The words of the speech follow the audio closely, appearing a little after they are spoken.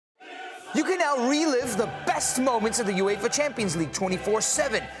You can now relive the best moments of the UEFA Champions League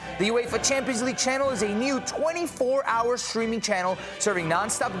 24/7. The UEFA Champions League channel is a new 24-hour streaming channel serving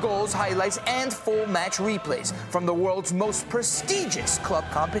non-stop goals, highlights, and full match replays from the world's most prestigious club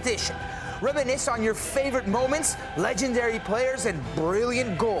competition. Reminisce on your favorite moments, legendary players, and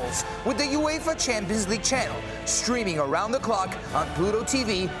brilliant goals with the UEFA Champions League channel, streaming around the clock on Pluto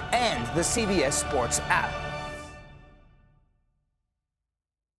TV and the CBS Sports app.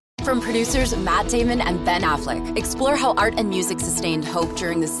 From producers Matt Damon and Ben Affleck, explore how art and music sustained hope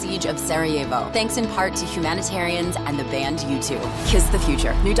during the siege of Sarajevo, thanks in part to humanitarians and the band U2. Kiss the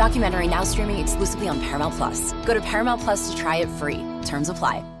Future. New documentary now streaming exclusively on Paramount+. Go to Paramount+ to try it free. Terms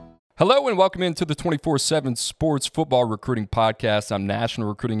apply. Hello and welcome into the 24/7 Sports Football Recruiting Podcast. I'm National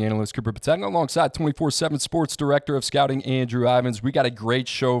Recruiting Analyst Cooper Patagna alongside 24/7 Sports Director of Scouting Andrew Ivins. We got a great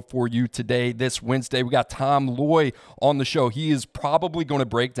show for you today. This Wednesday, we got Tom Loy on the show. He is probably going to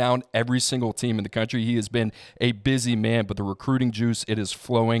break down every single team in the country. He has been a busy man, but the recruiting juice, it is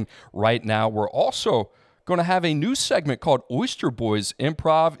flowing right now. We're also going to have a new segment called Oyster Boys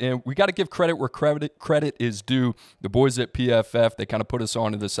Improv, and we got to give credit where credit is due. The boys at PFF, they kind of put us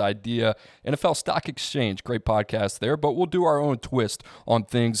onto this idea. NFL Stock Exchange, great podcast there, but we'll do our own twist on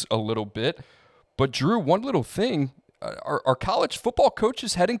things a little bit. But Drew, one little thing, are college football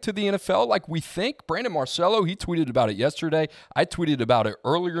coaches heading to the NFL like we think? Brandon Marcello, he tweeted about it yesterday. I tweeted about it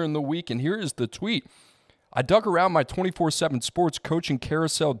earlier in the week, and here is the tweet. I dug around my 24/7 Sports Coaching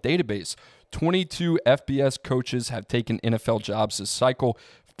Carousel database. 22 FBS coaches have taken NFL jobs this cycle.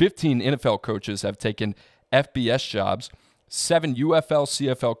 15 NFL coaches have taken FBS jobs. 7 UFL,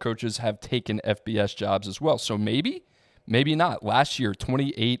 CFL coaches have taken FBS jobs as well. So maybe not. Last year,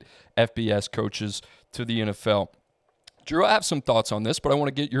 28 FBS coaches to the NFL. Drew, I have some thoughts on this, but I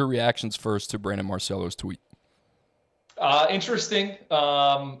want to get your reactions first to Brandon Marcello's tweet. Interesting.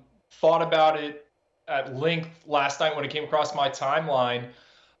 Thought about it at length last night when it came across my timeline.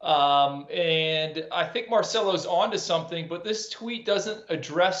 And I think Marcelo's onto something, but this tweet doesn't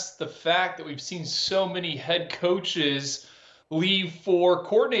address the fact that we've seen so many head coaches leave for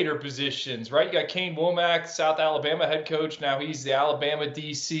coordinator positions, right? You got Kane Womack, South Alabama head coach. Now he's the Alabama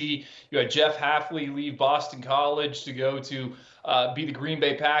DC. You had Jeff Hafley leave Boston College to go to be the Green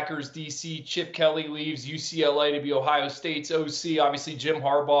Bay Packers DC. Chip Kelly leaves UCLA to be Ohio State's OC. Obviously, Jim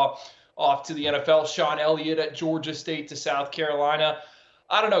Harbaugh off to the NFL. Sean Elliott at Georgia State to South Carolina.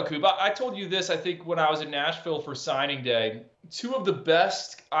 I don't know, Coop. I told you this, I think, when I was in Nashville for signing day. Two of the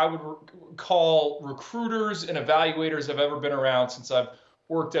best, I would call, recruiters and evaluators I've ever been around since I've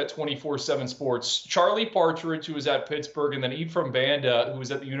worked at 24/7 Sports. Charlie Partridge, who was at Pittsburgh, and then Ephraim Banda, who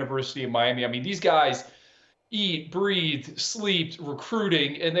was at the University of Miami. I mean, these guys eat, breathe, sleep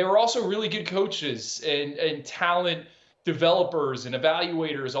recruiting, and they were also really good coaches and talent developers and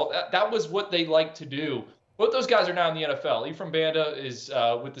evaluators. All that was what they liked to do. Both those guys are now in the NFL. Ephraim Banda is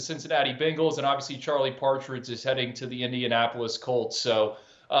with the Cincinnati Bengals, and obviously Charlie Partridge is heading to the Indianapolis Colts. So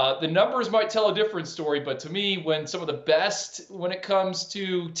the numbers might tell a different story, but to me, when some of the best when it comes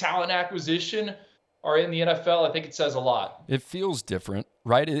to talent acquisition are in the NFL, I think it says a lot. It feels different,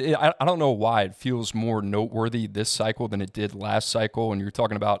 right? I don't know why it feels more noteworthy this cycle than it did last cycle. And you're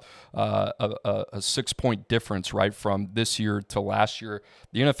talking about a 6-point difference, right, from this year to last year.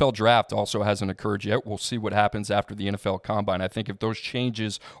 The NFL draft also hasn't occurred yet. We'll see what happens after the NFL Combine. I think if those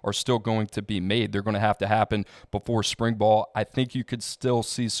changes are still going to be made, they're going to happen before spring ball. I think you could still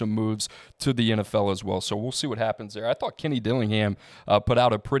see some moves to the NFL as well. So we'll see what happens there. I thought Kenny Dillingham put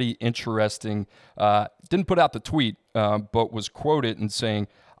out a pretty interesting, didn't put out the tweet, but was quoted in saying,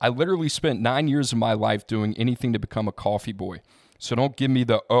 I literally spent 9 years of my life doing anything to become a coffee boy. So don't give me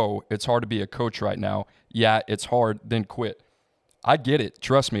the, oh, it's hard to be a coach right now. Yeah, it's hard, then quit. I get it.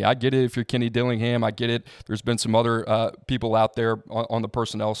 Trust me, I get it if you're Kenny Dillingham. I get it. There's been some other people out there on the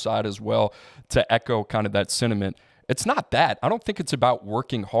personnel side as well to echo kind of that sentiment. It's not that. I don't think it's about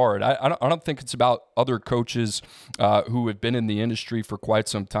working hard. I don't think it's about other coaches who have been in the industry for quite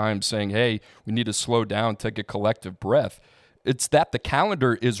some time saying, hey, we need to slow down, take a collective breath. It's that the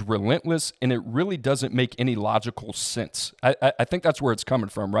calendar is relentless and it really doesn't make any logical sense. I think that's where it's coming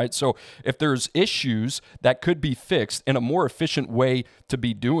from, right? So if there's issues that could be fixed in a more efficient way to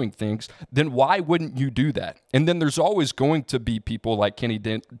be doing things, then why wouldn't you do that? And then there's always going to be people like Kenny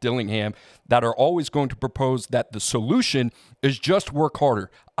Dillingham that are always going to propose that the solution is just work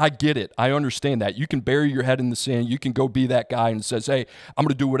harder. I get it. I understand that. You can bury your head in the sand. You can go be that guy and says, hey, I'm going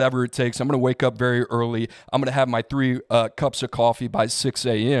to do whatever it takes. I'm going to wake up very early. I'm going to have my 3 cups of coffee by 6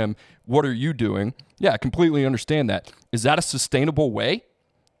 a.m. What are you doing? Yeah, I completely understand that. Is that a sustainable way?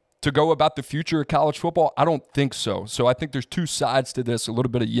 to go about the future of college football? I don't think so. So I think there's two sides to this, a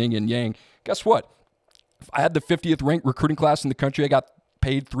little bit of yin and yang. Guess what? If I had the 50th ranked recruiting class in the country, I got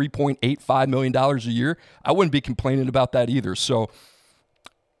paid $3.85 million a year, I wouldn't be complaining about that either. So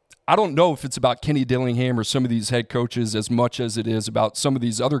I don't know if it's about Kenny Dillingham or some of these head coaches as much as it is about some of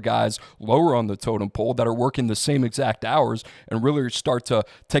these other guys lower on the totem pole that are working the same exact hours and really start to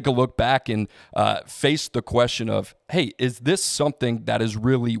take a look back and face the question of, hey, is this something that is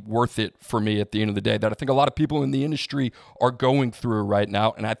really worth it for me at the end of the day, that I think a lot of people in the industry are going through right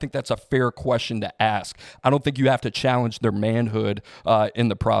now? And I think that's a fair question to ask. I don't think you have to challenge their manhood in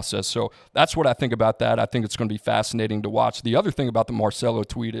the process. So that's what I think about that. I think it's going to be fascinating to watch. The other thing about the Marcelo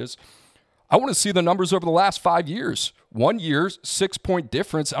tweet is I want to see the numbers over the last 5 years. 1 year, 6-point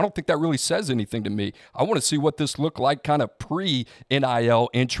difference. I don't think that really says anything to me. I want to see what this looked like kind of pre-NIL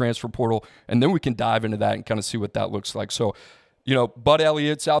and transfer portal, and then we can dive into that and kind of see what that looks like. So, you know, Bud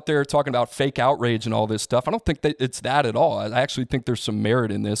Elliott's out there talking about fake outrage and all this stuff. I don't think that it's that at all. I actually think there's some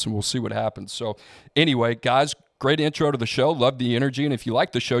merit in this, and we'll see what happens. So anyway, guys, great intro to the show. Love the energy. And if you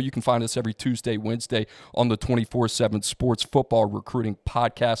like the show, you can find us every Tuesday, Wednesday on the 24/7 Sports Football Recruiting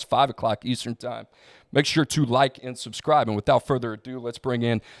Podcast, 5 o'clock Eastern Time. Make sure to like and subscribe. And without further ado, let's bring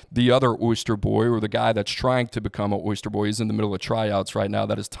in the other Oyster Boy, or the guy that's trying to become an Oyster Boy. He's in the middle of tryouts right now.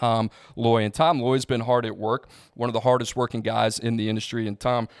 That is Tom Loy. And Tom Loy's been hard at work, one of the hardest working guys in the industry. And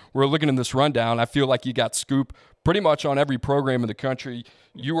Tom, we're looking in this rundown. I feel like you got scoop pretty much on every program in the country.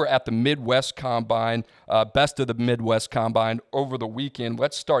 You were at the Midwest Combine, best of the Midwest Combine over the weekend.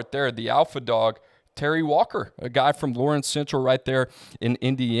 Let's start there. The alpha dog, Terry Walker, a guy from Lawrence Central right there in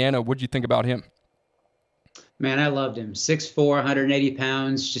Indiana. What did you think about him? Man, I loved him. 6'4", 180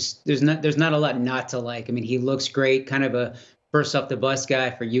 pounds. Just there's not a lot not to like. I mean, he looks great. Kind of a first off the bus guy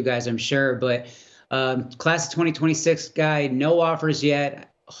for you guys, I'm sure. But class of 2026 guy, no offers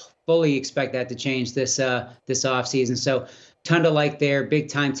yet. Fully expect that to change this offseason. So ton to like there. Big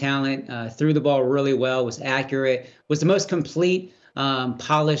time talent. Threw the ball really well. Was accurate. Was the most complete,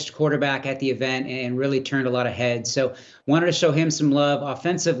 polished quarterback at the event, and really turned a lot of heads. So wanted to show him some love.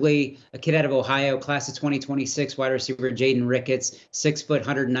 Offensively, a kid out of Ohio, class of 2026, wide receiver Jaden Ricketts, 6 foot,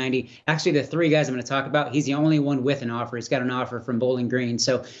 190. Actually, the three guys I'm going to talk about, he's the only one with an offer. He's got an offer from Bowling Green.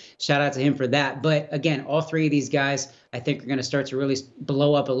 So shout out to him for that. But again, all three of these guys, I think, are going to start to really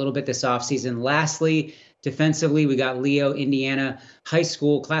blow up a little bit this offseason. Lastly, defensively, we got Leo, Indiana high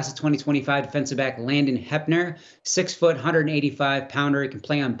school, class of 2025 defensive back Landon Hepner, 6 foot, 185 pounder. He can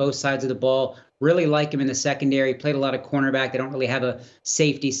play on both sides of the ball. Really like him in the secondary. Played a lot of cornerback. They don't really have a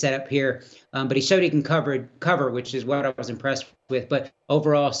safety set up here, but he showed he can cover, which is what I was impressed with. But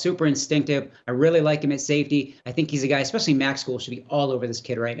overall, super instinctive. I really like him at safety. I think he's a guy, especially Max School, should be all over this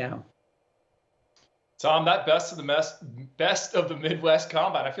kid right now. Tom, that best of the Midwest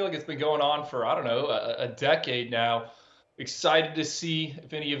Combine, I feel like it's been going on for, I don't know, a decade now. Excited to see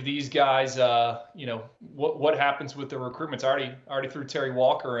if any of these guys, what happens with the recruitments. I already threw Terry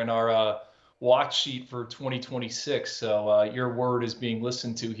Walker in our watch sheet for 2026. So your word is being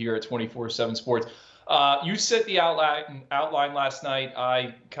listened to here at 24/7 Sports. You set the outline last night.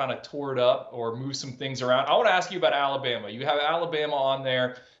 I kind of tore it up or moved some things around. I want to ask you about Alabama. You have Alabama on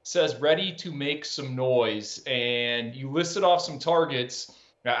there, says ready to make some noise, and you listed off some targets.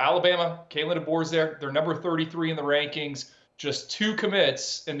 Now, Alabama, Kalen DeBoer's there. They're number 33 in the rankings, just 2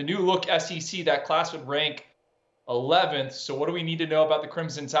 commits. In the new look SEC, that class would rank 11th. So what do we need to know about the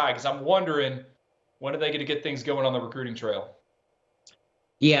Crimson Tide? Because I'm wondering, when are they going to get things going on the recruiting trail?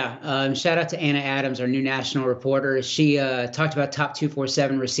 Yeah, shout out to Anna Adams, our new national reporter. She talked about top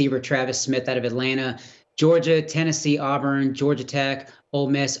 247 receiver Travis Smith out of Atlanta. Georgia, Tennessee, Auburn, Georgia Tech, Ole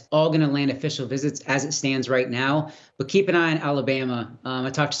Miss, all going to land official visits as it stands right now. But keep an eye on Alabama. I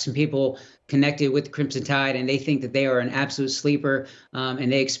talked to some people connected with the Crimson Tide, and they think that they are an absolute sleeper,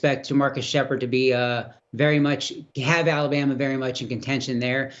 and they expect Jamarcus Shepard to be have Alabama very much in contention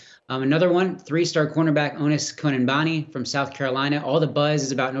there. Another one, 3-star cornerback Onis Konanbani from South Carolina. All the buzz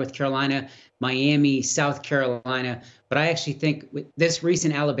is about North Carolina, Miami, South Carolina. But I actually think with this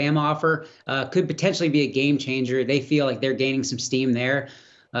recent Alabama offer could potentially be a game changer. They feel like they're gaining some steam there.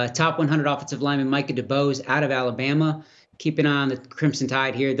 Top 100 offensive lineman Micah DeBose out of Alabama. Keep an eye on the Crimson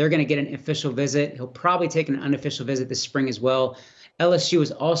Tide here. They're going to get an official visit. He'll probably take an unofficial visit this spring as well. LSU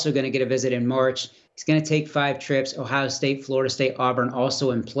is also going to get a visit in March. He's going to take 5 trips. Ohio State, Florida State, Auburn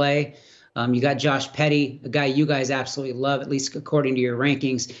also in play. You got Josh Petty, a guy you guys absolutely love, at least according to your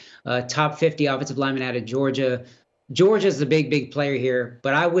rankings. Top 50 offensive lineman out of Georgia. Georgia's the big player here,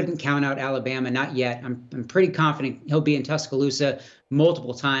 but I wouldn't count out Alabama, not yet. I'm pretty confident he'll be in Tuscaloosa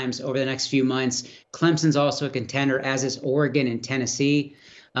multiple times over the next few months. Clemson's also a contender, as is Oregon and Tennessee.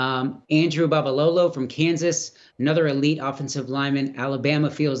 Andrew Babalolo from Kansas, another elite offensive lineman.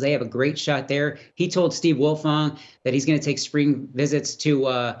 Alabama feels they have a great shot there. He told Steve Wiltfong that he's going to take spring visits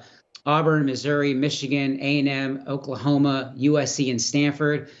to Auburn, Missouri, Michigan, A&M, Oklahoma, USC, and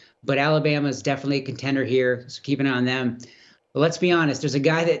Stanford. But Alabama is definitely a contender here, so keep an eye on them. But let's be honest, there's a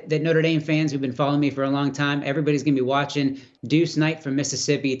guy that Notre Dame fans who've been following me for a long time, everybody's going to be watching. Deuce Knight from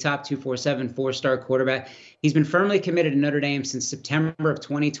Mississippi, top 247, four-star quarterback. He's been firmly committed to Notre Dame since September of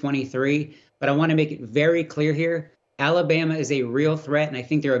 2023. But I want to make it very clear here, Alabama is a real threat, and I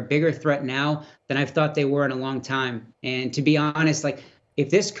think they're a bigger threat now than I've thought they were in a long time. And to be honest, like, if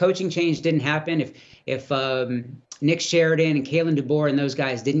this coaching change didn't happen, if Nick Sheridan and Kalen DeBoer and those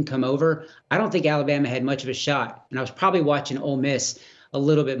guys didn't come over, I don't think Alabama had much of a shot. And I was probably watching Ole Miss a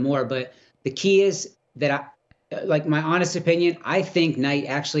little bit more. But the key is that, like, my honest opinion, I think Knight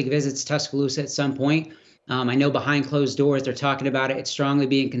actually visits Tuscaloosa at some point. I know behind closed doors they're talking about it. It's strongly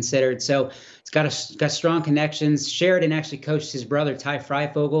being considered. So it's got strong connections. Sheridan actually coached his brother, Ty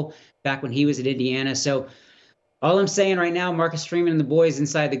Freifogel, back when he was at Indiana. So all I'm saying right now, Marcus Freeman and the boys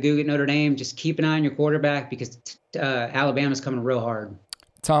inside the Goog at Notre Dame, just keep an eye on your quarterback because Alabama's coming real hard.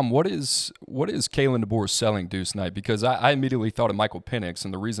 Tom, what is Kalen DeBoer selling Deuce Knight? Because I immediately thought of Michael Penix,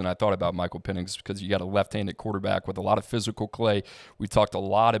 and the reason I thought about Michael Penix is because you got a left-handed quarterback with a lot of physical clay. We talked a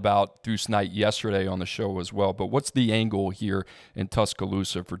lot about Deuce Knight yesterday on the show as well, but what's the angle here in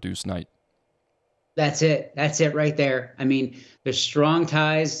Tuscaloosa for Deuce Knight? That's it. That's it right there. I mean, there's strong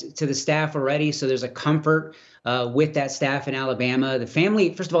ties to the staff already, so there's a comfort with that staff in Alabama. The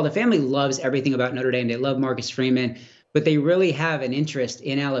family, first of all, the family loves everything about Notre Dame. They love Marcus Freeman, but they really have an interest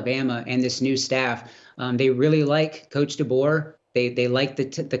in Alabama and this new staff. They really like Coach DeBoer. They like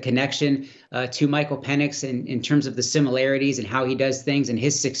the connection to Michael Penix in terms of the similarities and how he does things and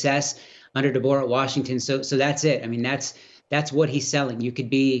his success under DeBoer at Washington. So that's it. I mean, that's what he's selling. You could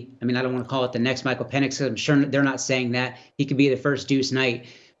be, I mean, I don't want to call it the next Michael Penix. I'm sure they're not saying that. He could be the first Deuce Knight.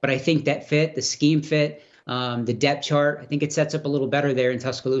 But I think that fit, the scheme fit, the depth chart, I think it sets up a little better there in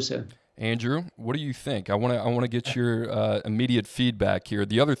Tuscaloosa. Andrew, what do you think? I want to get your immediate feedback here.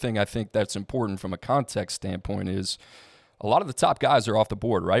 The other thing I think that's important from a context standpoint is a lot of the top guys are off the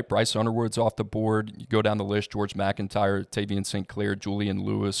board, right? Bryce Underwood's off the board. You go down the list, George McIntyre, Tavian St. Clair, Julian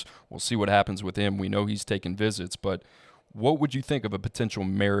Lewis. We'll see what happens with him. We know he's taking visits, but what would you think of a potential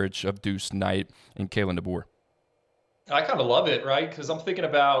marriage of Deuce Knight and Kalen DeBoer? I kind of love it, right? Because I'm thinking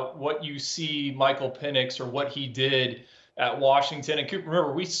about what you see Michael Penix or what he did at Washington. And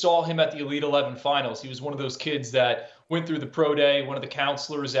remember, we saw him at the Elite 11 finals. He was one of those kids that went through the pro day, one of the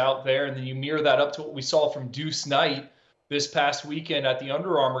counselors out there. And then you mirror that up to what we saw from Deuce Knight this past weekend at the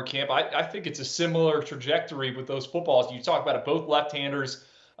Under Armour camp. I think it's a similar trajectory with those footballs. You talk about it, both left-handers,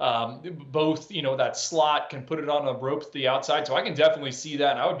 both, that slot can put it on a rope to the outside. So I can definitely see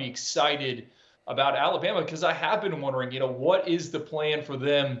that. And I would be excited about Alabama because I have been wondering, what is the plan for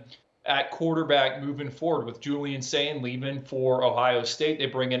them at quarterback moving forward with Julian Sayin leaving for Ohio State. They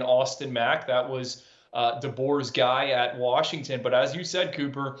bring in Austin Mack. That was DeBoer's guy at Washington. But as you said,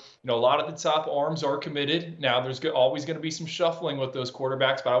 Cooper, a lot of the top arms are committed. Now there's always going to be some shuffling with those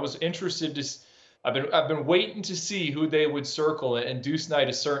quarterbacks, but I was interested to I've been waiting to see who they would circle, and Deuce Knight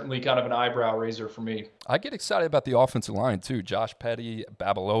is certainly kind of an eyebrow raiser for me. I get excited about the offensive line too. Josh Petty,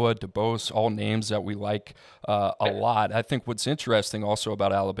 Babaloa, DeBose, all names that we like a lot. I think what's interesting also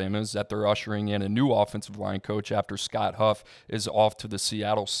about Alabama is that they're ushering in a new offensive line coach after Scott Huff is off to the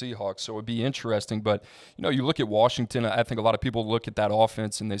Seattle Seahawks. So it'd be interesting. But you look at Washington. I think a lot of people look at that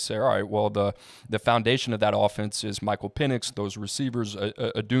offense and they say, all right, well the foundation of that offense is Michael Penix, those receivers,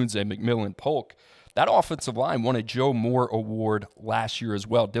 Adunze, McMillan, Polk. That offensive line won a Joe Moore Award last year as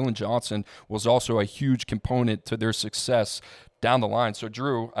well. Dylan Johnson was also a huge component to their success down the line. So,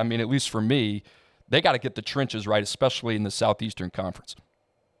 Drew, I mean, at least for me, they got to get the trenches right, especially in the Southeastern Conference.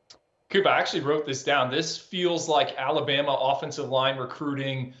 Coop, I actually wrote this down. This feels like Alabama offensive line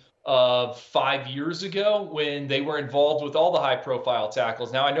recruiting of 5 years ago when they were involved with all the high-profile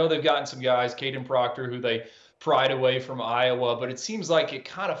tackles. Now, I know they've gotten some guys, Caden Proctor, who they pried away from Iowa, but it seems like it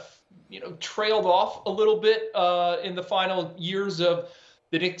kind of trailed off a little bit in the final years of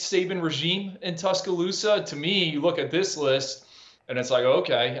the Nick Saban regime in Tuscaloosa. To me, you look at this list, and it's like,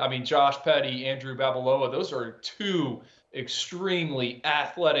 okay, I mean, Josh Petty, Andrew Babaloa, those are two extremely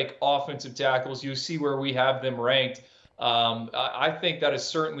athletic offensive tackles. You see where we have them ranked. I think that is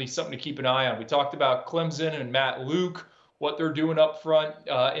certainly something to keep an eye on. We talked about Clemson and Matt Luke, what they're doing up front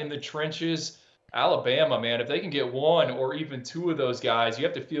in the trenches. Alabama, man, if they can get one or even two of those guys, you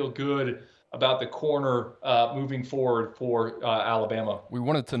have to feel good about the corner moving forward for Alabama. We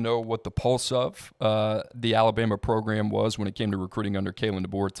wanted to know what the pulse of the Alabama program was when it came to recruiting under Kalen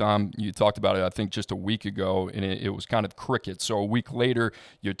DeBoer. Tom, you talked about it, I think, just a week ago, and it was kind of cricket. So a week later,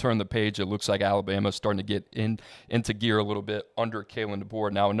 you turn the page. It looks like Alabama's starting to get into gear a little bit under Kalen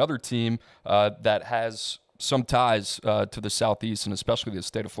DeBoer. Now, another team that has some ties to the Southeast and especially the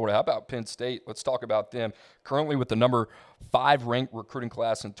state of Florida. How about Penn State? Let's talk about them. Currently with the number 5 ranked recruiting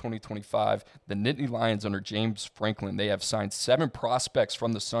class in 2025, the Nittany Lions under James Franklin, they have signed 7 prospects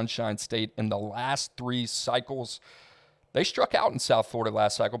from the Sunshine State in the last 3 cycles. They struck out in South Florida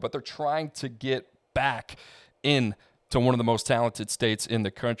last cycle, but they're trying to get back in to one of the most talented states in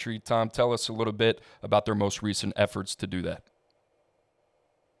the country. Tom, tell us a little bit about their most recent efforts to do that.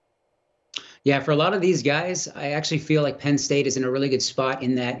 Yeah, for a lot of these guys, I actually feel like Penn State is in a really good spot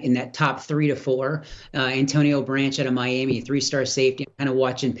in that top 3 to 4. Antonio Branch out of Miami, a 3-star safety, kind of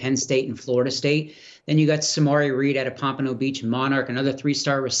watching Penn State and Florida State. Then you got Samari Reed out of Pompano Beach, Monarch, another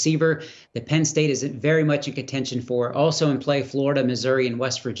 3-star receiver that Penn State is very much in contention for. Also in play, Florida, Missouri, and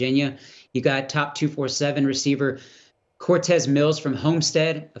West Virginia. You got top 247 receiver Cortez Mills from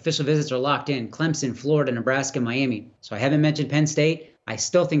Homestead. Official visits are locked in. Clemson, Florida, Nebraska, Miami. So I haven't mentioned Penn State. I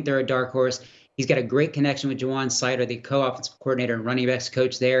still think they're a dark horse. He's got a great connection with Juwan Sider, the co-offensive coordinator and running backs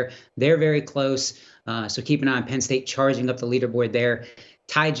coach there. They're very close. So keep an eye on Penn State charging up the leaderboard there.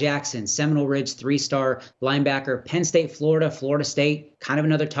 Ty Jackson, Seminole Ridge, 3-star linebacker. Penn State, Florida, Florida State, kind of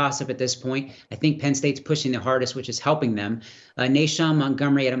another toss-up at this point. I think Penn State's pushing the hardest, which is helping them. Nashawn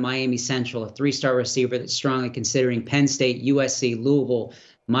Montgomery out of Miami Central, a 3-star receiver that's strongly considering Penn State, USC, Louisville,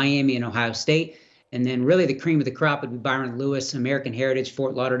 Miami, and Ohio State. And then really the cream of the crop would be Byron Lewis, American Heritage,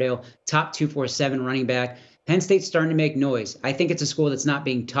 Fort Lauderdale, top 247 running back. Penn State's starting to make noise. I think it's a school that's not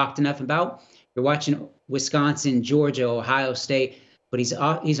being talked enough about. You're watching Wisconsin, Georgia, Ohio State, but he's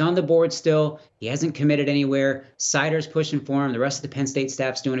on the board still. He hasn't committed anywhere. Sider's pushing for him. The rest of the Penn State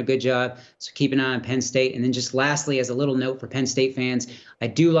staff's doing a good job. So keep an eye on Penn State. And then just lastly, as a little note for Penn State fans, I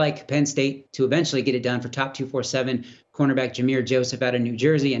do like Penn State to eventually get it done for top 247 cornerback Jameer Joseph out of New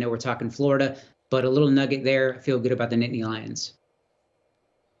Jersey. I know we're talking Florida, but a little nugget there. I feel good about the Nittany Lions.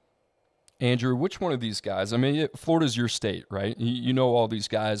 Andrew, which one of these guys, I mean, Florida's your state, right? You know all these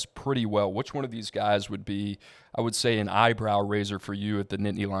guys pretty well. Which one of these guys would be, I would say, an eyebrow raiser for you if the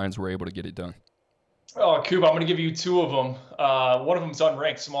Nittany Lions were able to get it done? Oh, Coop, I'm going to give you 2 of them. One of them is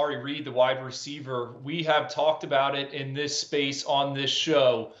unranked, Samari Reed, the wide receiver. We have talked about it in this space on this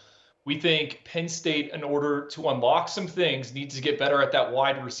show. We think Penn State, in order to unlock some things, needs to get better at that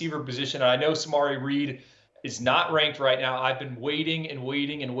wide receiver position. And I know Samari Reed is not ranked right now. I've been waiting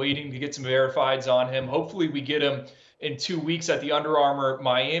to get some verifieds on him. Hopefully we get him in 2 weeks at the Under Armour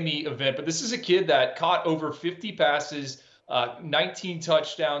Miami event. But this is a kid that caught over 50 passes, 19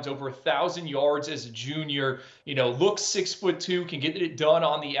 touchdowns, over 1,000 yards as a junior. Looks 6'2", can get it done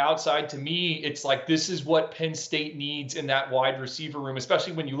on the outside. To me, it's like this is what Penn State needs in that wide receiver room,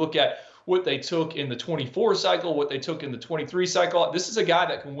 especially when you look at what they took in the 24 cycle, what they took in the 23 cycle. This is a guy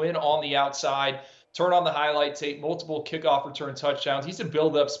that can win on the outside, turn on the highlight tape, multiple kickoff return touchdowns. He's a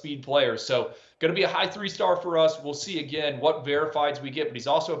build-up speed player. So going to be a high 3-star for us. We'll see, again, what verifieds we get, but he's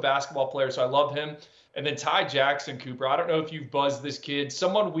also a basketball player, so I love him. And then Ty Jackson, Cooper, I don't know if you've buzzed this kid.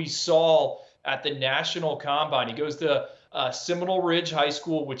 Someone we saw at the National Combine. He goes to Seminole Ridge High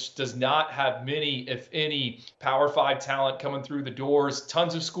School, which does not have many, if any, Power 5 talent coming through the doors.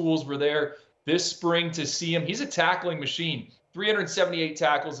 Tons of schools were there this spring to see him. He's a tackling machine. 378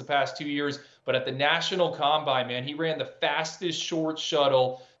 tackles the past 2 years. But at the National Combine, man, he ran the fastest short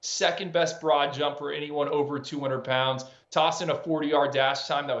shuttle, second best broad jump for anyone over 200 pounds, tossing a 40-yard dash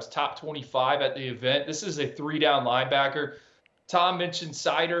time that was top 25 at the event. This is a 3-down linebacker. Tom mentioned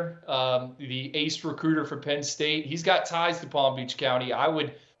Sider, the ace recruiter for Penn State. He's got ties to Palm Beach County. I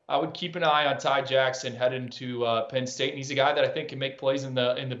would keep an eye on Ty Jackson heading to Penn State, and he's a guy that I think can make plays in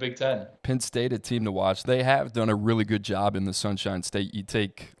the Big Ten. Penn State, a team to watch. They have done a really good job in the Sunshine State. You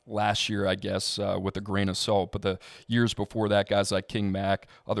take last year, I guess, with a grain of salt, but the years before that, guys like King Mack,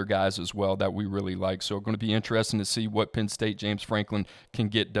 other guys as well that we really like. So going to be interesting to see what Penn State, James Franklin, can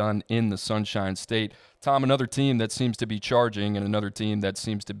get done in the Sunshine State. Tom, another team that seems to be charging and another team that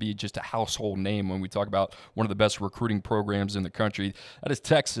seems to be just a household name when we talk about one of the best recruiting programs in the country. That is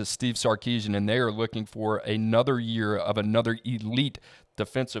Texas, Steve Sarkisian, and they are looking for another year of another elite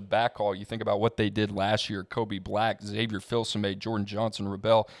defensive backhaul. You think about what they did last year, Kobe Black, Xavier Filsaime, Jordan Johnson,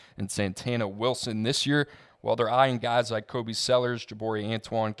 Rebel, and Santana Wilson. This year, well, they're eyeing guys like Kobe Sellers, Jabari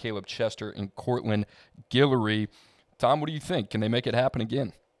Antoine, Caleb Chester, and Cortland Guillory. Tom, what do you think? Can they make it happen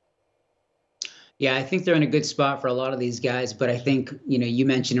again? Yeah, I think they're in a good spot for a lot of these guys, but I think, you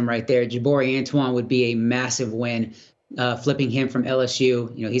mentioned him right there. Jabari Antoine would be a massive win, flipping him from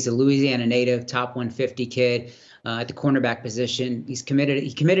LSU. He's a Louisiana native, top 150 kid at the cornerback position. He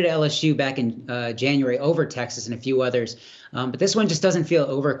committed to LSU back in January over Texas and a few others. But this one just doesn't feel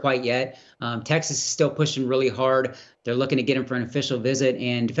over quite yet. Texas is still pushing really hard. They're looking to get him for an official visit.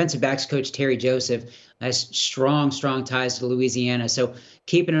 And defensive backs coach Terry Joseph has strong ties to Louisiana. So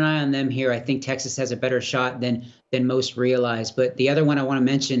keeping an eye on them here. I think Texas has a better shot than most realize. But the other one I want to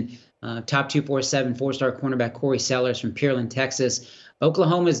mention, top 247 4-star cornerback Corey Sellers from Pearland, Texas.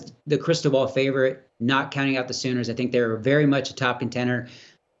 Oklahoma's the crystal ball favorite, not counting out the Sooners. I think they're very much a top contender.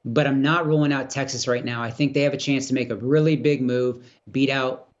 But I'm not ruling out Texas right now. I think they have a chance to make a really big move, beat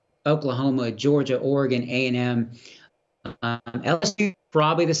out Oklahoma, Georgia, Oregon, A&M. LSU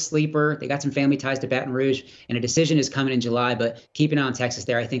probably the sleeper. They got some family ties to Baton Rouge, and a decision is coming in July. But keeping on Texas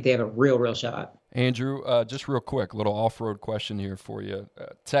there, I think they have a real shot. Andrew, just real quick, a little off-road question here for you.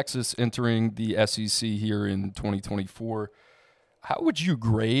 Texas entering the SEC here in 2024. How would you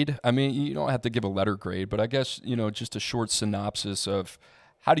grade? I mean, you don't have to give a letter grade, but I guess, just a short synopsis of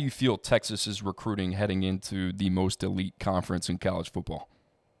how do you feel Texas is recruiting heading into the most elite conference in college football?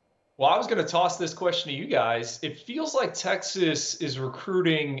 Well, I was going to toss this question to you guys. It feels like Texas is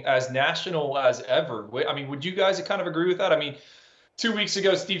recruiting as national as ever. I mean, would you guys kind of agree with that? I mean, 2 weeks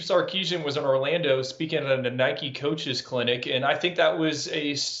ago, Steve Sarkisian was in Orlando speaking at a Nike coaches clinic, and I think that was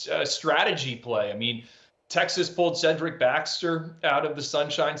a strategy play. I mean, Texas pulled Cedric Baxter out of the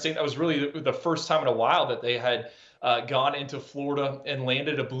Sunshine State. That was really the first time in a while that they had gone into Florida and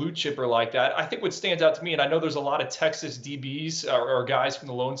landed a blue chipper like that. I think what stands out to me, and I know there's a lot of Texas DBs or guys from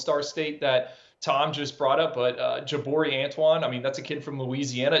the Lone Star State that Tom just brought up, but Jabari Antoine, I mean, that's a kid from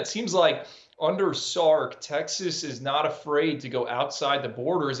Louisiana. It seems like under Sark, Texas is not afraid to go outside the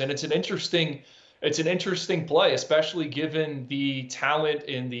borders, and it's an interesting play, especially given the talent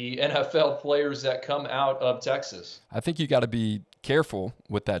in the NFL players that come out of Texas. I think you got to be careful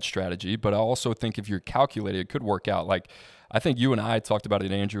with that strategy, but I also think if you're calculated, it could work out. Like, I think you and I talked about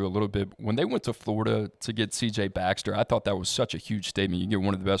it, Andrew, a little bit. When they went to Florida to get C.J. Baxter, I thought that was such a huge statement. You get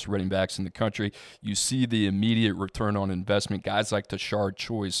one of the best running backs in the country. You see the immediate return on investment. Guys like Tashard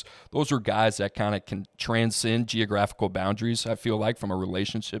Choice, those are guys that kind of can transcend geographical boundaries, I feel like, from a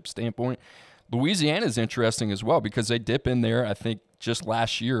relationship standpoint. Louisiana is interesting as well because they dip in there, I think, just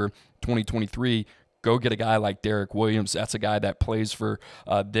last year, 2023, go get a guy like Derek Williams. That's a guy that plays for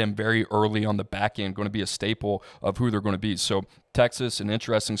them very early on the back end, going to be a staple of who they're going to be. So Texas, an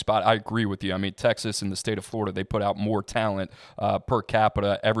interesting spot. I agree with you. I mean, Texas and the state of Florida, they put out more talent per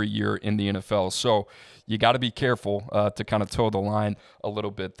capita every year in the NFL. So you got to be careful to kind of toe the line a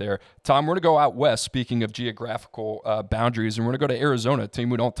little bit there. Tom, we're going to go out west, speaking of geographical boundaries, and we're going to go to Arizona, a team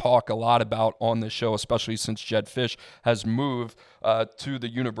we don't talk a lot about on this show, especially since Jedd Fisch has moved to the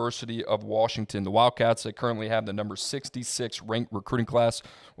University of Washington. The Wildcats, they currently have the number 66 ranked recruiting class.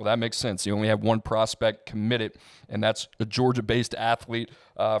 Well, that makes sense. You only have one prospect committed, and that's a Georgia-based athlete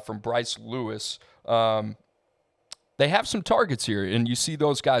from Bryce Lewis. They have some targets here, and you see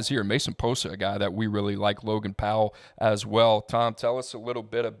those guys here. Mason Posa, a guy that we really like, Logan Powell as well. Tom, tell us a little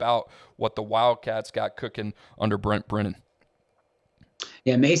bit about what the Wildcats got cooking under Brent Brennan.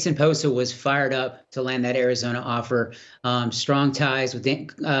 Yeah, Mason Posa was fired up to land that Arizona offer. Strong ties with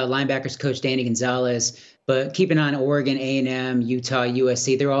linebackers coach Danny Gonzalez, but keeping on Oregon, A&M, Utah,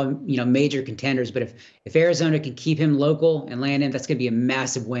 USC, they're all major contenders. But if Arizona can keep him local and land him, that's going to be a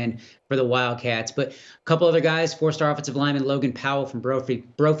massive win for the Wildcats. But a couple other guys, 4-star offensive lineman Logan Powell from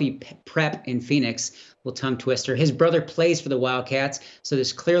Brophy Prep in Phoenix, little tongue twister. His brother plays for the Wildcats, so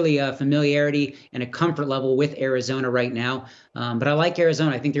there's clearly a familiarity and a comfort level with Arizona right now. But I like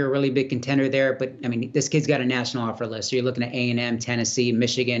Arizona. I think they're a really big contender there. But, I mean, this kid's got a national offer list. So you're looking at A&M, Tennessee,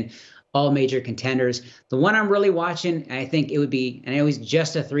 Michigan, all major contenders. The one I'm really watching, I think it would be, and I know he's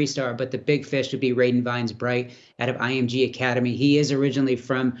just a 3-star, but the big fish would be Raiden Vines-Bright out of IMG Academy. He is originally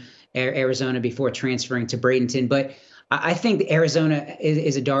from Arizona before transferring to Bradenton. But I think Arizona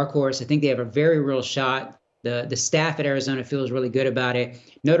is a dark horse. I think they have a very real shot. The staff at Arizona feels really good about it.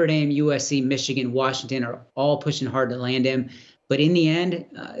 Notre Dame, USC, Michigan, Washington are all pushing hard to land him. But in the end,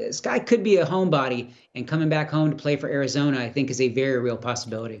 this guy could be a homebody, and coming back home to play for Arizona, I think, is a very real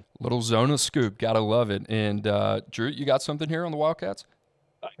possibility. Little Zona scoop. Got to love it. And, Drew, you got something here on the Wildcats?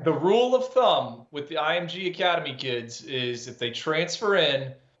 The rule of thumb with the IMG Academy kids is if they transfer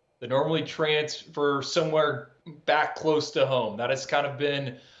in, they normally transfer somewhere back close to home. That has kind of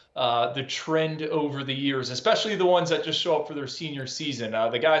been the trend over the years, especially the ones that just show up for their senior season.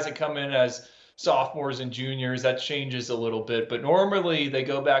 The guys that come in as sophomores and juniors, that changes a little bit. But normally they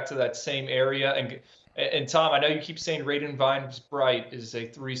go back to that same area. And Tom, I know you keep saying Raiden Vines Bright is a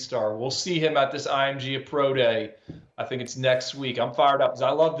 3-star. We'll see him at this IMG Pro Day. I think it's next week. I'm fired up because I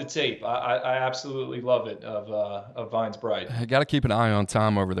love the tape. I absolutely love it of Vines Bright. I got to keep an eye on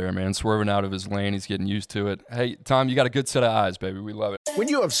Tom over there, man. Swerving out of his lane. He's getting used to it. Hey, Tom, you got a good set of eyes, baby. We love it. When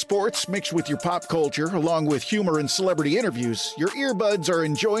you have sports mixed with your pop culture, along with humor and celebrity interviews, your earbuds are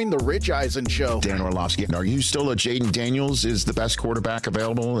enjoying The Rich Eisen Show. Dan Orlovsky, are you still a Jaden Daniels is the best quarterback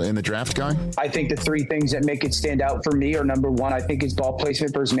available in the draft guy? I think the three things that make it stand out for me are, number one, I think his ball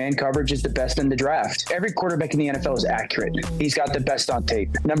placement versus man coverage is the best in the draft. Every quarterback in the NFL is accurate. He's got the best on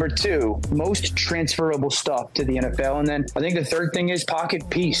tape. Number two, most transferable stuff to the NFL. And then I think the third thing is pocket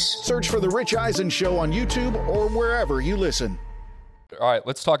peace. Search for The Rich Eisen Show on YouTube or wherever you listen. All right,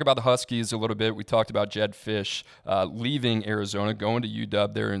 let's talk about the Huskies a little bit. We talked about Jedd Fisch leaving Arizona, going to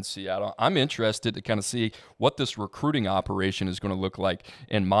UW there in Seattle. I'm interested to kind of see what this recruiting operation is going to look like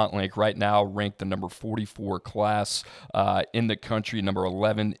in Montlake. Right now, ranked the number 44 class in the country, number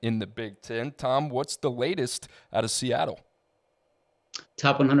 11 in the Big Ten. Tom, what's the latest out of Seattle?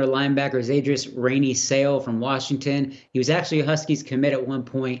 Top 100 linebacker is Adrius Rainey-Sale from Washington. He was actually a Huskies commit at one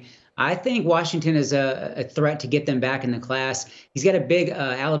point. I think Washington is a threat to get them back in the class. He's got a big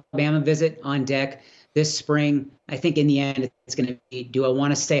Alabama visit on deck this spring. I think in the end it's going to be, do I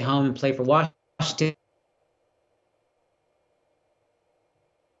want to stay home and play for Washington?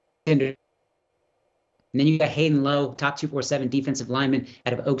 And then you got Hayden Lowe, top 247 defensive lineman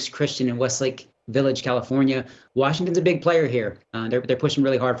out of Oaks Christian in Westlake Village, California. Washington's a big player here. They're pushing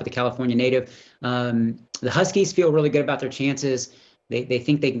really hard for the California native. The Huskies feel really good about their chances. They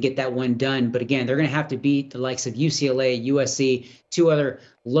think they can get that one done. But again, they're going to have to beat the likes of UCLA, USC, two other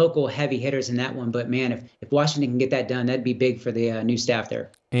local heavy hitters in that one. But man, if Washington can get that done, that'd be big for the new staff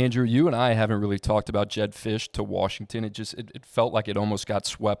there. Andrew, you and I haven't really talked about Jedd Fisch to Washington. It felt like it almost got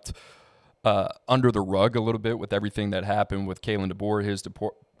swept under the rug a little bit with everything that happened with Kalen DeBoer,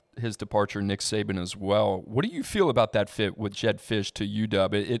 his departure, Nick Saban as well. What do you feel about that fit with Jedd Fisch to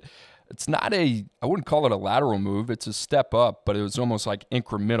UW? It's not I wouldn't call it a lateral move. It's a step up, but it was almost like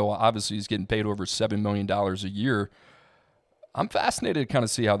incremental. Obviously, he's getting paid over $7 million a year. I'm fascinated to kind of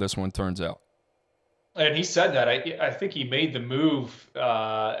see how this one turns out. And he said that. I think he made the move,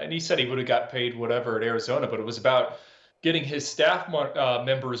 and he said he would have got paid whatever at Arizona, but it was about getting his staff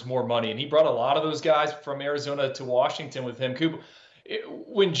members more money. And he brought a lot of those guys from Arizona to Washington with him.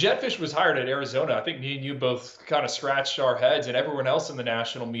 When Jedd Fisch was hired at Arizona, I think me and you both kind of scratched our heads, and everyone else in the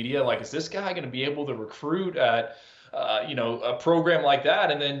national media, like, is this guy going to be able to recruit at, a program like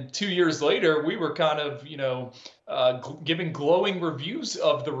that? And then 2 years later, we were kind of, giving glowing reviews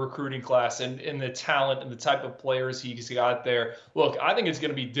of the recruiting class and the talent and the type of players he's got there. Look, I think it's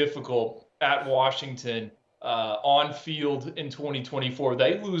going to be difficult at Washington on field in 2024.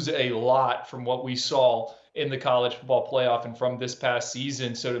 They lose a lot from what we saw in the college football playoff and from this past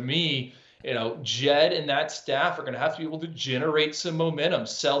season. So to me, Jedd and that staff are going to have to be able to generate some momentum,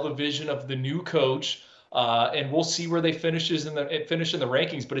 sell the vision of the new coach, and we'll see where they finish in the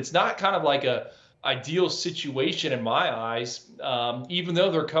rankings. But it's not kind of like a ideal situation in my eyes, even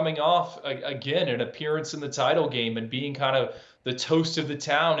though they're coming off, again, an appearance in the title game and being kind of the toast of the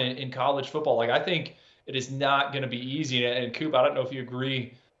town in college football. Like, I think it is not going to be easy. And Coop, I don't know if you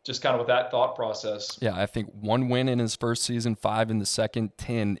agree just kind of with that thought process. Yeah, I think 1 win in his first season, 5 in the second,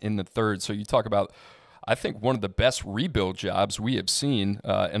 10 in the third. So you talk about, I think, one of the best rebuild jobs we have seen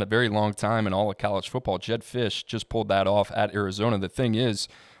in a very long time in all of college football. Jedd Fisch just pulled that off at Arizona. The thing is,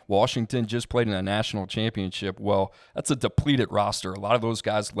 Washington just played in a national championship. Well, that's a depleted roster. A lot of those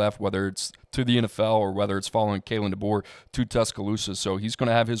guys left, whether it's to the NFL or whether it's following Kalen DeBoer to Tuscaloosa. So he's going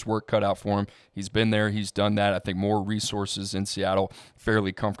to have his work cut out for him. He's been there. He's done that. I think more resources in Seattle.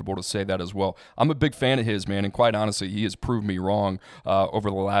 Fairly comfortable to say that as well. I'm a big fan of his, man, and quite honestly, he has proved me wrong over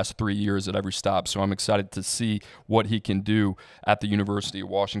the last 3 years at every stop. So I'm excited to see what he can do at the University of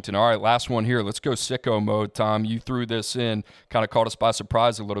Washington. All right, last one here. Let's go sicko mode, Tom. You threw this in, kind of caught us by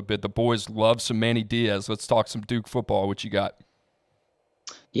surprise a little bit. The boys love some Manny Diaz. Let's talk some Duke football. What you got?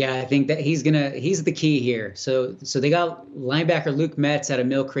 Yeah, I think that he's the key here. So they got linebacker Luke Metz out of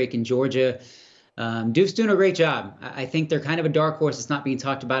Mill Creek in Georgia. Duke's doing a great job. I think they're kind of a dark horse that's not being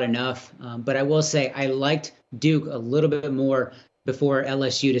talked about enough. But I will say I liked Duke a little bit more before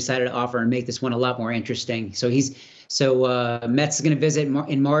LSU decided to offer and make this one a lot more interesting. So Metz is going to visit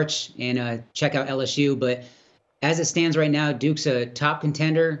in March and check out LSU. But as it stands right now, Duke's a top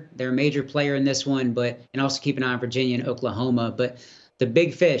contender. They're a major player in this one, and also keep an eye on Virginia and Oklahoma. But the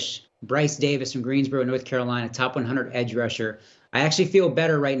big fish, Bryce Davis from Greensboro, North Carolina, top 100 edge rusher. I actually feel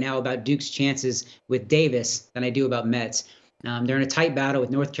better right now about Duke's chances with Davis than I do about Metz. They're in a tight battle with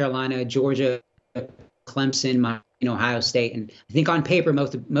North Carolina, Georgia, Clemson, Ohio State. And I think on paper,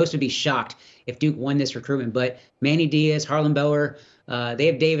 most would be shocked if Duke won this recruitment. But Manny Diaz, Harlan Bower, they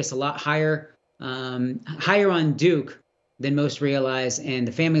have Davis a lot higher on Duke than most realize. And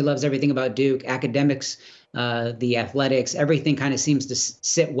the family loves everything about Duke. Academics, the athletics, everything kind of seems to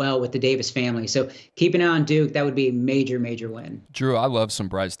sit well with the Davis family. So keep an eye on Duke. That would be a major, major win. Drew, I love some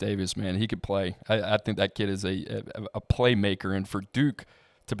Bryce Davis, man. He could play. I think that kid is a playmaker. And for Duke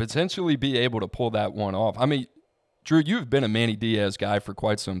to potentially be able to pull that one off. I mean, Drew, you've been a Manny Diaz guy for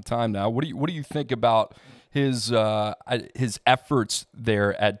quite some time now. What do you think about his efforts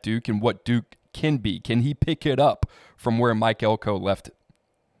there at Duke and what Duke can be? Can he pick it up from where Mike Elko left it?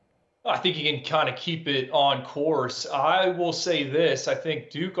 I think he can kind of keep it on course. I will say this. I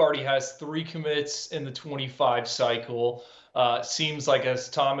think Duke already has 3 commits in the 25 cycle. Seems like, as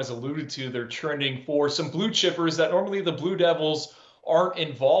Tom has alluded to, they're trending for some blue chippers that normally the Blue Devils aren't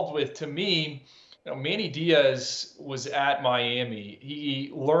involved with. To me, Manny Diaz was at Miami. He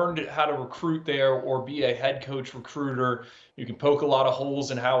learned how to recruit there or be a head coach recruiter. You can poke a lot of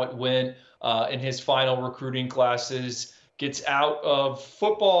holes in how it went in his final recruiting classes. Gets out of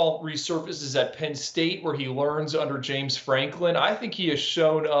football, resurfaces at Penn State, where he learns under James Franklin. I think he has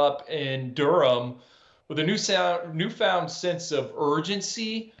shown up in Durham with a newfound sense of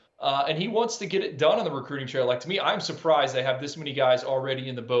urgency, and he wants to get it done on the recruiting trail. Like, to me, I'm surprised they have this many guys already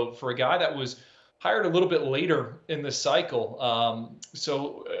in the boat for a guy that was hired a little bit later in the cycle.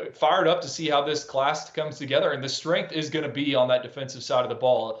 So fired up to see how this class comes together, and the strength is going to be on that defensive side of the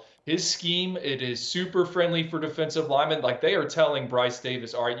ball. His scheme, it is super friendly for defensive linemen. Like, they are telling Bryce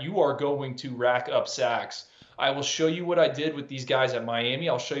Davis, all right, you are going to rack up sacks. I will show you what I did with these guys at Miami.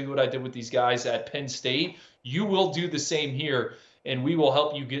 I'll show you what I did with these guys at Penn State. You will do the same here, and we will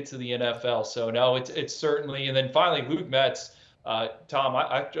help you get to the NFL. So, no, it's certainly – and then finally, Luke Metz. Tom,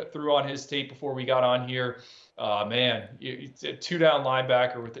 I threw on his tape before we got on here. Man, it's a 2-down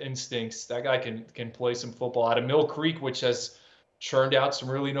linebacker with instincts. That guy can play some football. Out of Mill Creek, which has – churned out some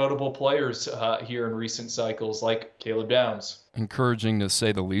really notable players here in recent cycles, like Caleb Downs. Encouraging, to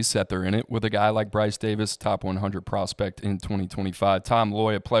say the least, that they're in it with a guy like Bryce Davis, top 100 prospect in 2025. Tom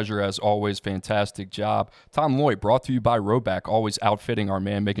Loy, a pleasure as always. Fantastic job. Tom Loy, brought to you by Roback, always outfitting our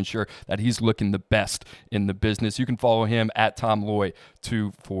man, making sure that he's looking the best in the business. You can follow him at Tom Loy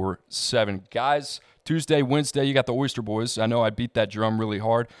 247. Guys, Tuesday, Wednesday, you got the Oyster Boys. I know I beat that drum really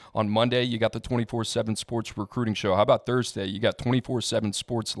hard. On Monday, you got the 24/7 Sports Recruiting Show. How about Thursday? You got 24/7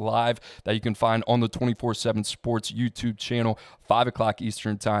 Sports Live that you can find on the 24/7 Sports YouTube channel, 5 o'clock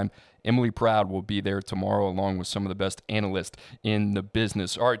Eastern Time. Emily Proud will be there tomorrow along with some of the best analysts in the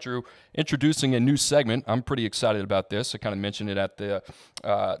business. All right, Drew, introducing a new segment. I'm pretty excited about this. I kind of mentioned it at the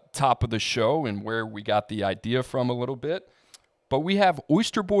top of the show and where we got the idea from a little bit. But we have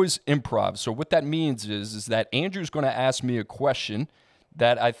Oyster Boys Improv. So what that means is that Andrew's going to ask me a question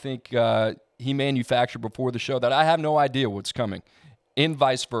that I think he manufactured before the show that I have no idea what's coming, and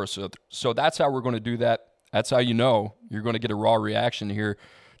vice versa. So that's how we're going to do that. That's how you're going to get a raw reaction here.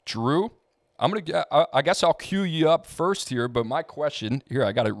 Drew, I guess I'll cue you up first here, but my question, here,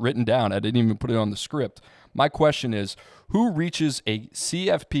 I got it written down. I didn't even put it on the script. My question is, who reaches a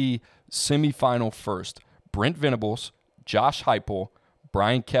CFP semifinal first? Brent Venables, Josh Heupel,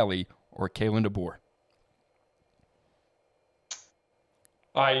 Brian Kelly, or Kalen DeBoer?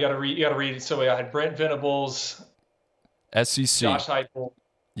 All right, you got to read it. So I had Brent Venables, SEC. Josh Heupel.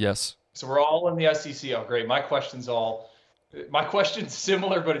 Yes. So we're all in the SEC. Oh, great. My question's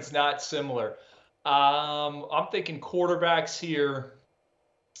similar, but it's not similar. I'm thinking quarterbacks here.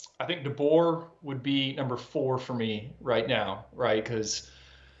 I think DeBoer would be number 4 for me right now, right? Because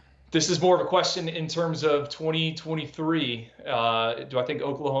this is more of a question in terms of 2023. Do I think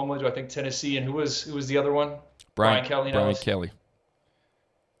Oklahoma? Do I think Tennessee? And who was the other one? Brian Kelly. Brian Kelly.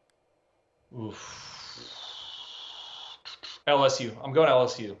 Oof. LSU. I'm going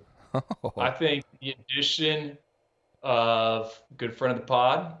LSU. Oh. I think the addition of a good friend of the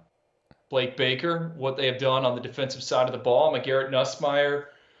pod, Blake Baker, what they have done on the defensive side of the ball. I'm a Garrett Nussmeier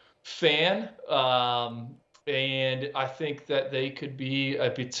fan. And I think that they could be a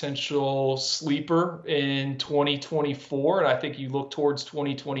potential sleeper in 2024. And I think you look towards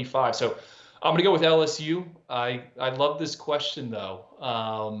 2025. So I'm going to go with LSU. I love this question,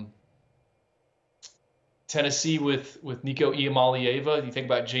 though. Tennessee with Nico Iamaleava. You think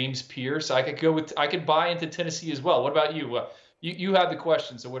about James Pierce. I could buy into Tennessee as well. What about you? You had the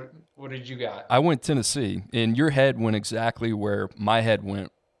question. So what did you got? I went Tennessee, and your head went exactly where my head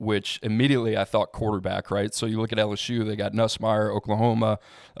went which immediately I thought quarterback, right? So you look at LSU, they got Nussmeier, Oklahoma,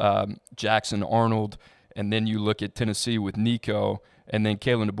 Jackson Arnold, and then you look at Tennessee with Nico, and then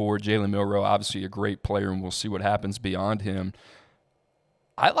Kalen DeBoer, Jalen Milroe, obviously a great player, and we'll see what happens beyond him.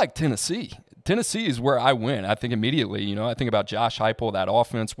 I like Tennessee. Tennessee is where I win. I think immediately, I think about Josh Heupel, that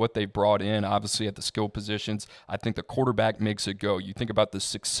offense, what they brought in, obviously at the skill positions. I think the quarterback makes it go. You think about the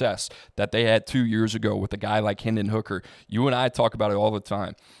success that they had 2 years ago with a guy like Hendon Hooker. You and I talk about it all the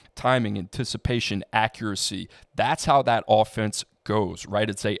time. Timing, anticipation, accuracy. That's how that offense goes,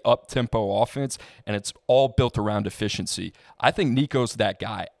 right? It's a up-tempo offense, and it's all built around efficiency. I think Nico's that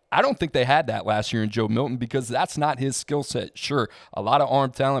guy. I don't think they had that last year in Joe Milton because that's not his skill set. Sure, a lot of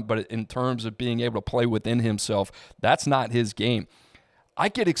arm talent, but in terms of being able to play within himself, that's not his game. I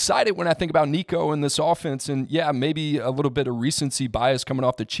get excited when I think about Nico and this offense, and yeah, maybe a little bit of recency bias coming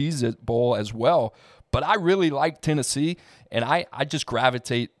off the Cheez-It Bowl as well, but I really like Tennessee, and I just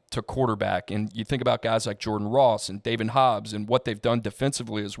gravitate to quarterback. And you think about guys like Jordan Ross and David Hobbs and what they've done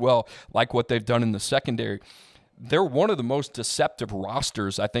defensively as well, like what they've done in the secondary. They're one of the most deceptive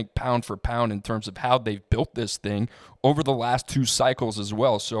rosters, I think, pound for pound in terms of how they've built this thing over the last 2 cycles as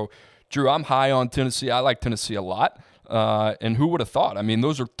well. So, Drew, I'm high on Tennessee. I like Tennessee a lot. And who would have thought? I mean,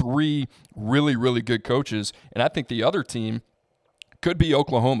 those are 3 really, really good coaches. And I think the other team could be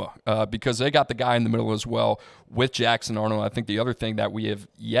Oklahoma because they got the guy in the middle as well with Jackson Arnold. I think the other thing that we have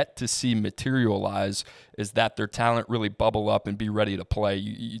yet to see materialize is that their talent really bubble up and be ready to play.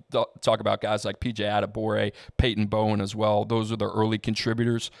 You talk about guys like P.J. Adebawore, Peyton Bowen as well. Those are the early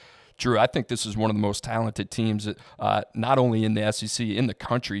contributors. Drew, I think this is one of the most talented teams, not only in the SEC, in the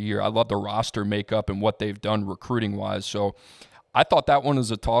country here. I love the roster makeup and what they've done recruiting-wise. So I thought that one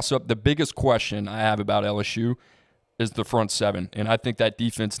was a toss-up. The biggest question I have about LSU is the front 7, and I think that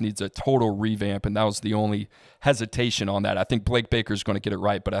defense needs a total revamp, and that was the only hesitation on that. I think Blake Baker's going to get it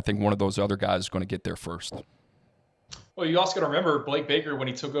right, but I think one of those other guys is going to get there first. Well, you also got to remember Blake Baker, when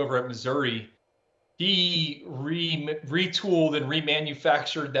he took over at Missouri, he retooled and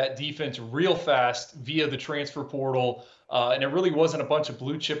remanufactured that defense real fast via the transfer portal, and it really wasn't a bunch of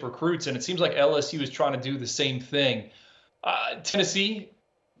blue chip recruits, and it seems like LSU is trying to do the same thing. Tennessee,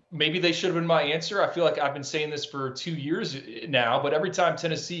 maybe they should have been my answer. I feel like I've been saying this for 2 years now, but every time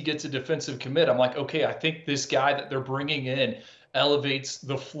Tennessee gets a defensive commit, I'm like, okay, I think this guy that they're bringing in elevates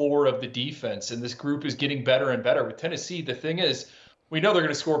the floor of the defense, and this group is getting better and better. With Tennessee, the thing is, we know they're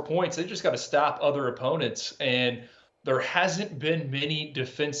going to score points. They just got to stop other opponents, and there hasn't been many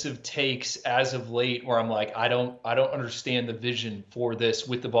defensive takes as of late where I'm like, I don't understand the vision for this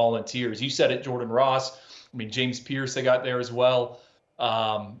with the Volunteers. You said it, Jordan Ross. I mean, James Pierce, they got there as well.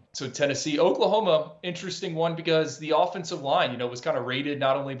 So Tennessee, Oklahoma, interesting one because the offensive line, was kind of rated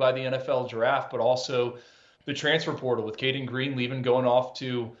not only by the NFL draft, but also the transfer portal with Caden Green leaving, going off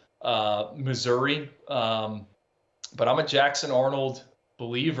to Missouri. But I'm a Jackson Arnold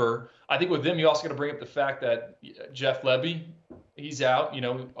believer. I think with them, you also got to bring up the fact that Jeff Lebby, he's out,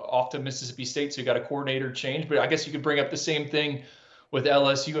 off to Mississippi State. So you got a coordinator change, but I guess you could bring up the same thing with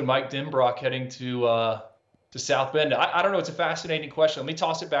LSU and Mike Denbrock heading to South Bend. I don't know. It's a fascinating question. Let me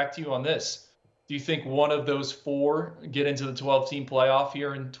toss it back to you on this. Do you think one of those 4 get into the 12-team playoff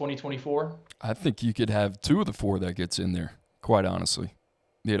here in 2024? I think you could have 2 of the 4 that gets in there, quite honestly.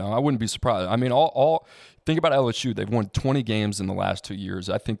 I wouldn't be surprised. I mean, all think about LSU. They've won 20 games in the last 2 years.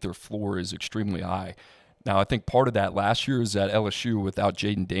 I think their floor is extremely high. Now, I think part of that last year is that LSU, without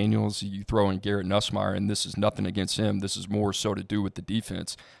Jaden Daniels, you throw in Garrett Nussmeier, and this is nothing against him. This is more so to do with the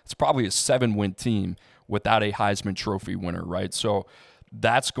defense. It's probably a 7-win team without a Heisman Trophy winner, right? So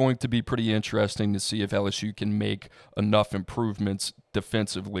that's going to be pretty interesting to see if LSU can make enough improvements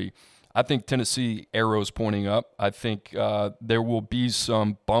defensively. I think Tennessee arrows pointing up. I think there will be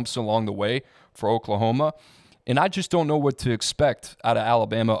some bumps along the way for Oklahoma. And I just don't know what to expect out of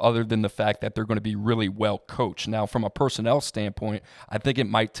Alabama other than the fact that they're going to be really well coached. Now, from a personnel standpoint, I think it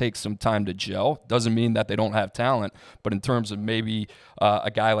might take some time to gel. Doesn't mean that they don't have talent, but in terms of maybe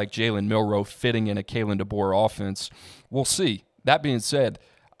a guy like Jalen Milroe fitting in a Kalen DeBoer offense, we'll see. That being said,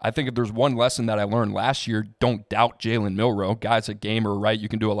 I think if there's one lesson that I learned last year, don't doubt Jalen Milroe. Guy's a gamer, right? You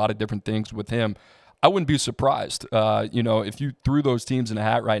can do a lot of different things with him. I wouldn't be surprised. If you threw those teams in a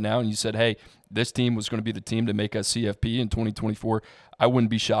hat right now and you said, hey, this team was going to be the team to make us CFP in 2024, I wouldn't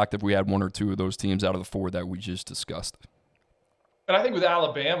be shocked if we had 1 or 2 of those teams out of the 4 that we just discussed. And I think with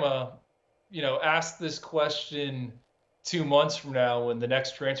Alabama, ask this question 2 months from now when the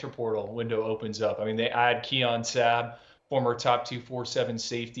next transfer portal window opens up. I mean, they add Keon Sabb, former top 247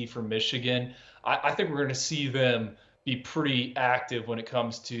 safety from Michigan. I think we're going to see them be pretty active when it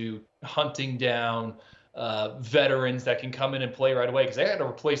comes to hunting down veterans that can come in and play right away, because they had to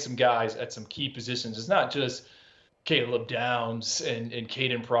replace some guys at some key positions. It's not just Caleb Downs and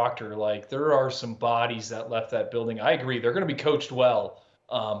Caden Proctor. Like, there are some bodies that left that building. I agree. They're going to be coached well.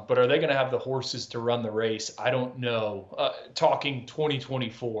 But are they going to have the horses to run the race? I don't know. Talking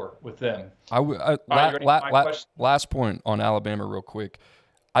 2024 with them. Last point on Alabama real quick.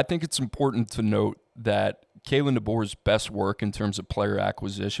 I think it's important to note that Kalen DeBoer's best work in terms of player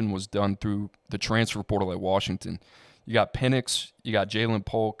acquisition was done through the transfer portal at Washington. You got Penix, you got Jalen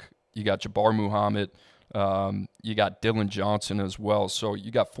Polk, you got Jabbar Muhammad, you got Dylan Johnson as well. So you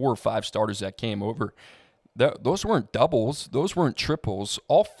got 4 or 5 starters that came over. Those weren't doubles. Those weren't triples.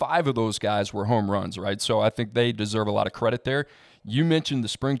 All 5 of those guys were home runs, right? So I think they deserve a lot of credit there. You mentioned the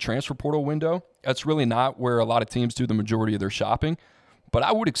spring transfer portal window. That's really not where a lot of teams do the majority of their shopping, but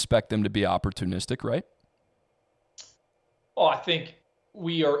I would expect them to be opportunistic, right? Oh, I think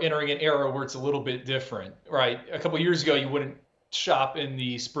we are entering an era where it's a little bit different, right? A couple of years ago, you wouldn't shop in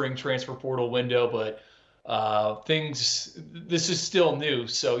the spring transfer portal window, but this is still new.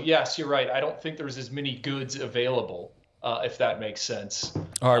 So yes, you're right. I don't think there's as many goods available, if that makes sense.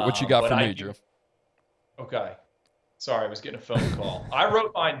 All right, what you got for me, Drew? Okay. Sorry, I was getting a phone call. I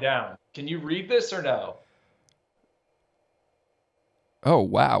wrote mine down. Can you read this or no? Oh,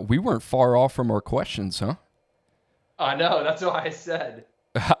 wow. We weren't far off from our questions, huh? I know. That's what I said.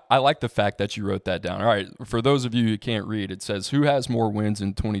 I like the fact that you wrote that down. All right. For those of you who can't read, it says, who has more wins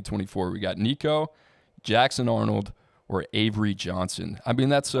in 2024? We got Nico, Jackson Arnold, or Avery Johnson. I mean,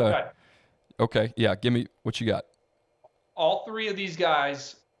 that's okay. Yeah, give me what you got. All 3 of these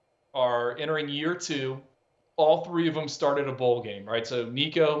guys are entering year 2. All 3 of them started a bowl game, right? So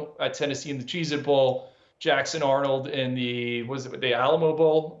Nico at Tennessee in the Cheez-It Bowl, Jackson Arnold in the Alamo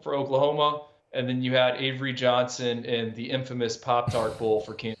Bowl for Oklahoma, and then you had Avery Johnson in the infamous Pop-Tart Bowl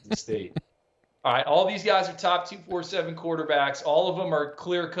for Kansas State. All right, all these guys are top 247 quarterbacks. All of them are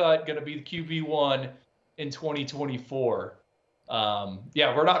clear-cut, going to be the QB1 in 2024.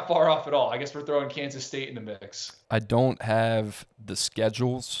 Yeah, we're not far off at all. I guess we're throwing Kansas State in the mix. I don't have the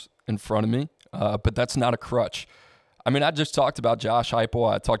schedules in front of me, but that's not a crutch. I mean, I just talked about Josh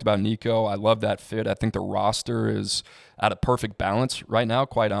Heupel. I talked about Nico. I love that fit. I think the roster is at a perfect balance right now,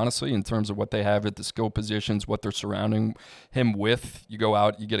 quite honestly, in terms of what they have at the skill positions, what they're surrounding him with. You go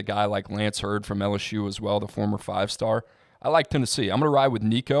out, you get a guy like Lance Hurd from LSU as well, the former 5-star. I like Tennessee. I'm going to ride with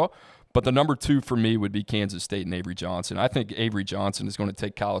Nico, but the number 2 for me would be Kansas State and Avery Johnson. I think Avery Johnson is going to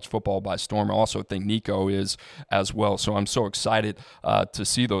take college football by storm. I also think Nico is as well, so I'm so excited to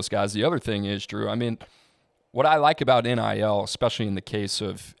see those guys. The other thing is, Drew, I mean, what I like about NIL, especially in the case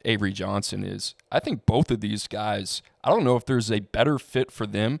of Avery Johnson, is I think both of these guys, I don't know if there's a better fit for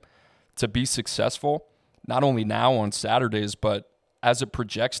them to be successful, not only now on Saturdays, but as it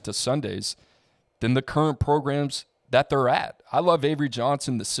projects to Sundays, than the current programs that they're at. I love Avery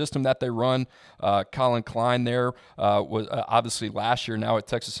Johnson, the system that they run. Colin Klein there was obviously last year, now at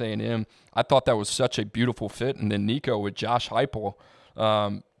Texas A&M. I thought that was such a beautiful fit. And then Nico with Josh Heupel.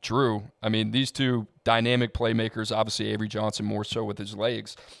 Drew, I mean, these 2 dynamic playmakers, obviously Avery Johnson more so with his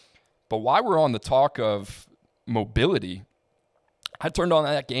legs. But while we're on the talk of mobility, I turned on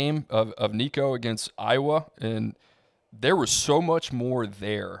that game of Nico against Iowa, and there was so much more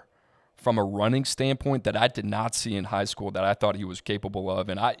there from a running standpoint that I did not see in high school that I thought he was capable of.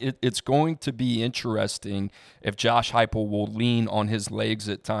 And it's going to be interesting if Josh Heupel will lean on his legs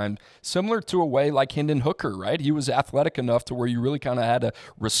at times, similar to a way like Hendon Hooker, right? He was athletic enough to where you really kind of had to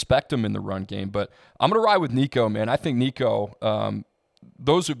respect him in the run game. But I'm going to ride with Nico, man. I think Nico,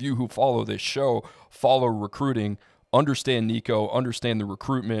 those of you who follow this show, follow recruiting, understand Nico, understand the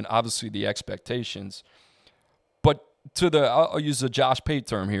recruitment, obviously the expectations. But I'll use the Josh Pate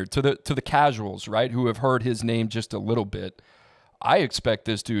term here, to the casuals, right, who have heard his name just a little bit, I expect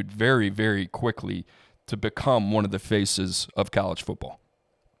this dude very, very quickly to become one of the faces of college football.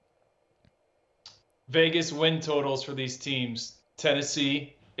 Vegas win totals for these teams: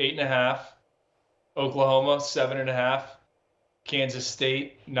 Tennessee 8.5, Oklahoma 7.5, Kansas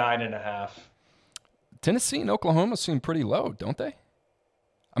State 9.5. Tennessee and Oklahoma seem pretty low, don't they?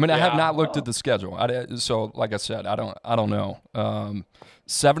 I mean, I have not looked at the schedule, so like I said, I don't know.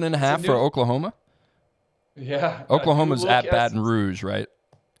 7.5 for Oklahoma. Yeah, Oklahoma's at Baton Rouge, right?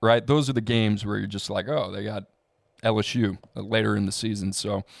 Right. Those are the games where you're just like, oh, they got LSU later in the season.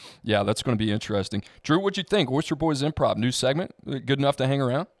 So, yeah, that's going to be interesting. Drew, what'd you think? What's your boys' improv new segment? Good enough to hang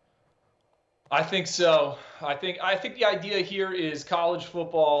around? I think so. I think the idea here is college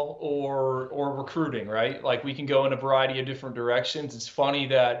football or recruiting, right? Like, we can go in a variety of different directions. It's funny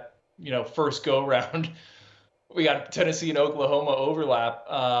that, first go round, we got Tennessee and Oklahoma overlap.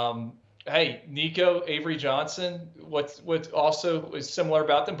 Hey, Nico, Avery Johnson, what's also is similar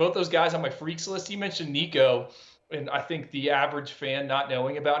about them? Both those guys on my freaks list. You mentioned Nico, and I think the average fan not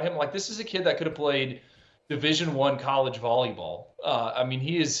knowing about him, like this is a kid that could have played Division I college volleyball. I mean,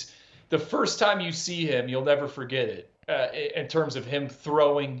 he is the first time you see him, you'll never forget it in terms of him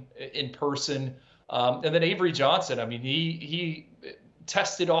throwing in person. And then Avery Johnson, I mean, he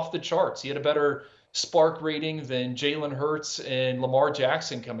tested off the charts. He had a better spark rating than Jalen Hurts and Lamar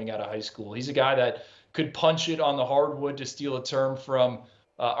Jackson coming out of high school. He's a guy that could punch it on the hardwood, to steal a term from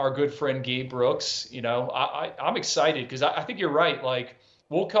our good friend Gabe Brooks. You know, I'm excited because I think you're right. Like,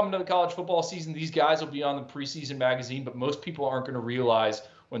 we'll come to the college football season, these guys will be on the preseason magazine, but most people aren't going to realize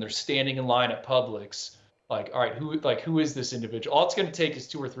when they're standing in line at Publix, like, all right, who is this individual? All it's going to take is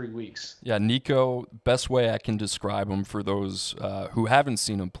 2 or 3 weeks. Yeah, Nico, best way I can describe him for those who haven't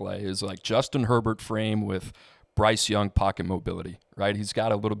seen him play is like Justin Herbert frame with Bryce Young pocket mobility, right? He's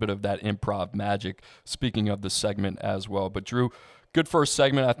got a little bit of that improv magic, speaking of the segment as well. But Drew, good first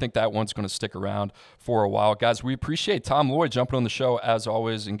segment. I think that one's going to stick around for a while. Guys, we appreciate Tom Lloyd jumping on the show as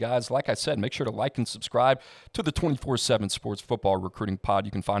always. And guys, like I said, make sure to like and subscribe to the 24/7 Sports Football Recruiting Pod.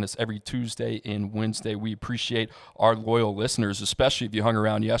 You can find us every Tuesday and Wednesday. We appreciate our loyal listeners, especially if you hung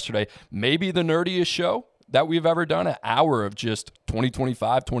around yesterday. Maybe the nerdiest show that we've ever done, an hour of just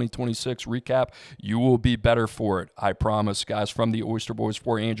 2025, 2026 recap. You will be better for it, I promise. Guys, from the Oyster Boys,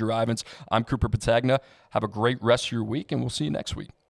 for Andrew Ivins, I'm Cooper Patagna. Have a great rest of your week, and we'll see you next week.